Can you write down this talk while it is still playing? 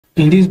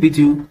In this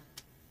video,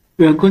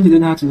 we are going to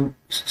learn how to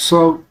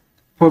solve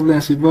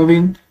problems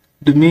involving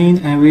domain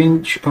and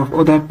range of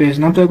other pairs.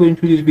 And after going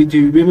through this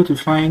video, you'll be able to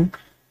find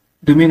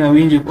domain and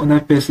range of other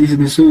pairs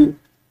easily. So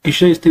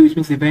ensure you stay with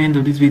me to the very end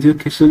of this video.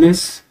 Okay, so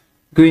let's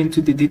go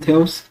into the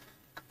details.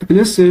 Okay,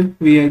 let's say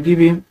we are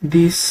giving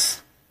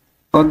this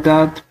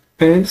ordered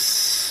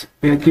pairs.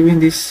 We are giving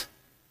this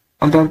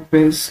ordered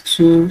pairs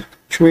 2,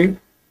 3.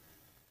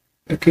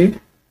 Okay,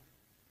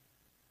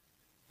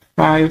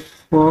 5,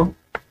 4.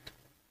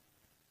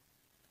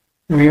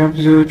 We have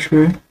 0,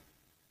 3,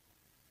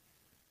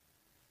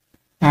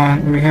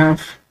 and we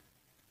have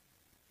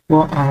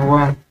 4 and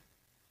 1.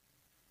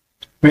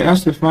 We're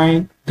asked to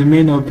find the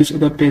domain of these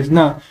other pairs.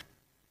 Now,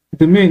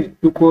 domain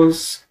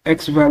equals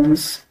x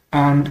values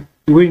and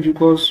range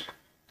equals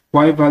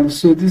y values.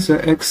 So these are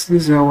x,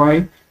 these are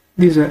y,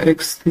 these are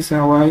x, these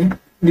are y,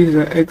 these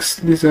are x,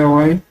 these are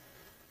y,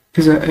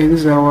 these are x,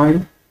 these are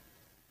y.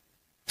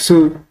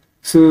 So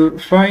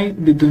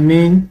find the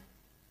domain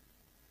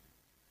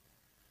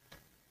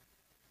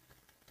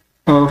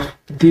of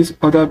these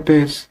other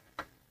pairs.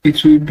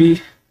 It will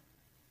be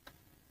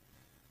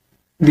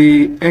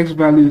the x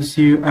values.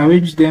 You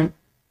arrange them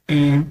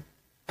in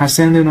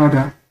ascending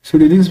order. So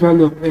the least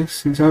value of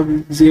x is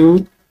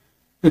 0.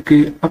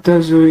 Okay,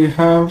 after 0 you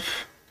have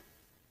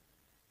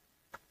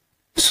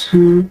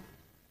 2.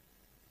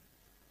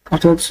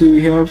 After 2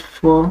 you have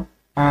 4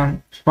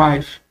 and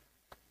 5.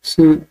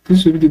 So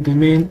this will be the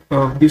domain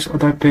of these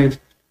other pairs,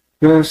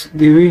 whereas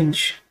the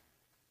range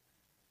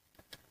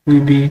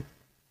will be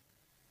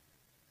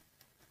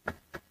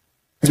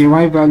the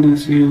y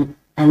values. You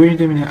arrange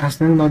them in an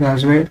ascending order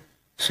as well.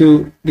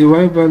 So the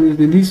y value,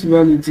 the least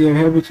value there, we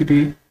have it to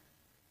be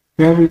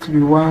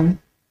 1.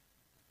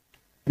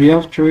 We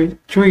have 3.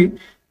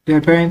 They are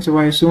appearing to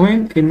y. So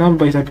when a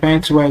number is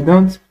appearing to y,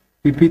 don't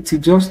repeat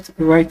it, just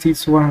write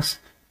it once.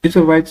 Just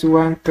write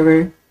 1,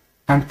 3,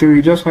 and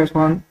 3. Just write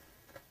 1,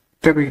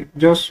 3,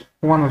 just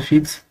one of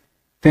it.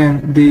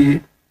 Then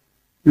the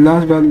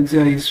last value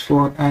there is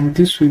 4, and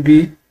this will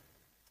be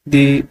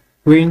the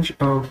range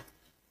of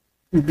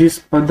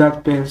these other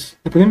pairs.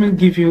 Okay, let me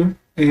give you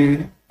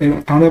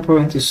another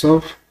problem to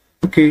solve.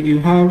 Okay, you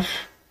have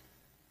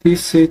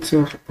this set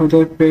of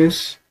other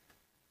pairs.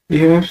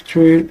 You have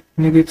 3,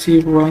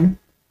 -1.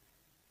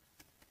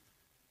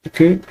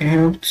 Okay, you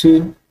have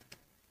 2,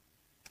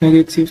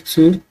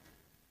 -2.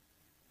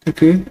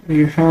 Okay,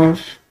 you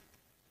have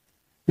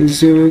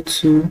 0,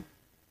 2,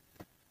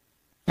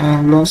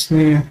 and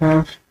lastly you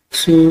have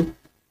 2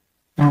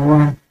 and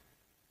 1.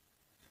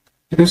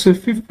 Okay, so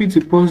feel free to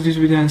pause this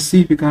video and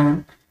see if you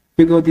can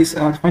figure this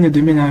out. Find the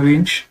domain and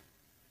range.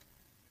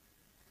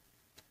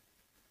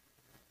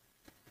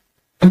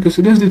 Okay,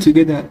 so let's do it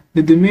together.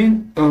 The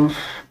domain of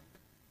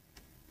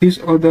this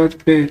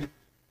ordered pair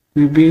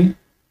will be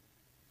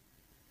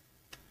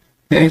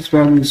the x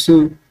value.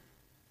 So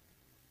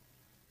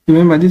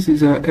remember, this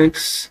is our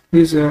x,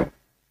 these are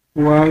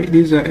y,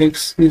 these are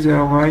x, these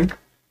are y,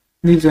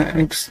 these are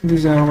x,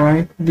 these are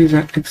y, these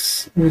are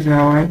x, these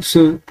are y.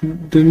 So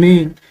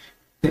domain,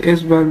 the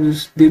s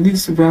values, the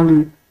least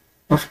value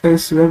of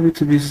s value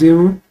to be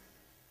 0.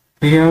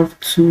 We have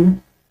 2.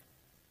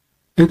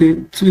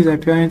 Okay, 2 is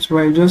appearing to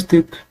y. Just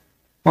take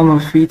one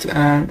of it,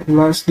 and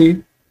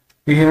lastly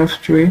we have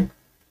 3.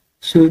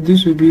 So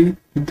this will be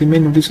the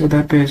domain of these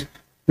other pairs.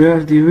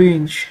 Whereas the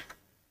range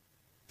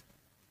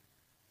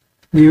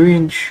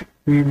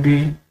will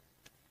be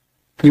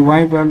the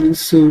y value.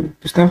 So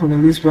to start from the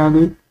least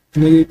value,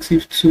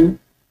 -2.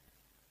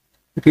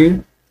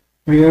 Okay,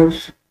 we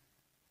have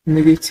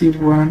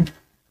 -1,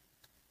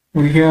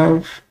 we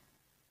have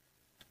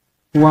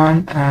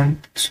 1 and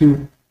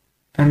 2,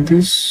 and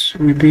this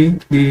will be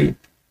the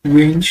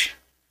range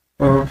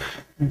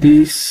of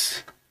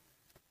these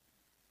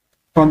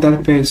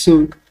ordered pairs.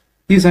 So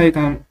this is how you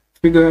can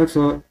figure out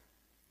or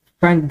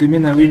find the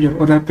domain and range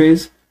of other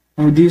pairs.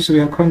 And with this, we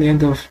are come to the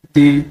end of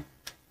the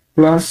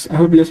class. I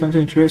hope you learned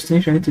something interesting.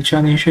 If you're new to the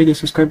channel, ensure the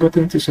subscribe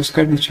button to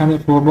subscribe to the channel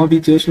for more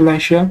videos.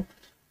 Like, share,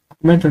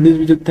 comment on this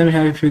video. Tell me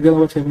how you figure out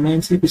what you've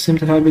learned. If you seem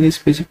to have any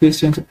specific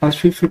questions to ask,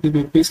 feel free to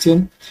leave a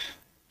question.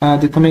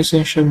 The comment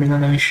section below,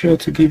 and I'll be sure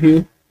to give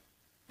you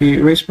a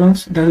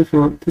response. That's it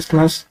for this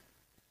class.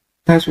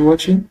 Thanks for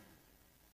watching.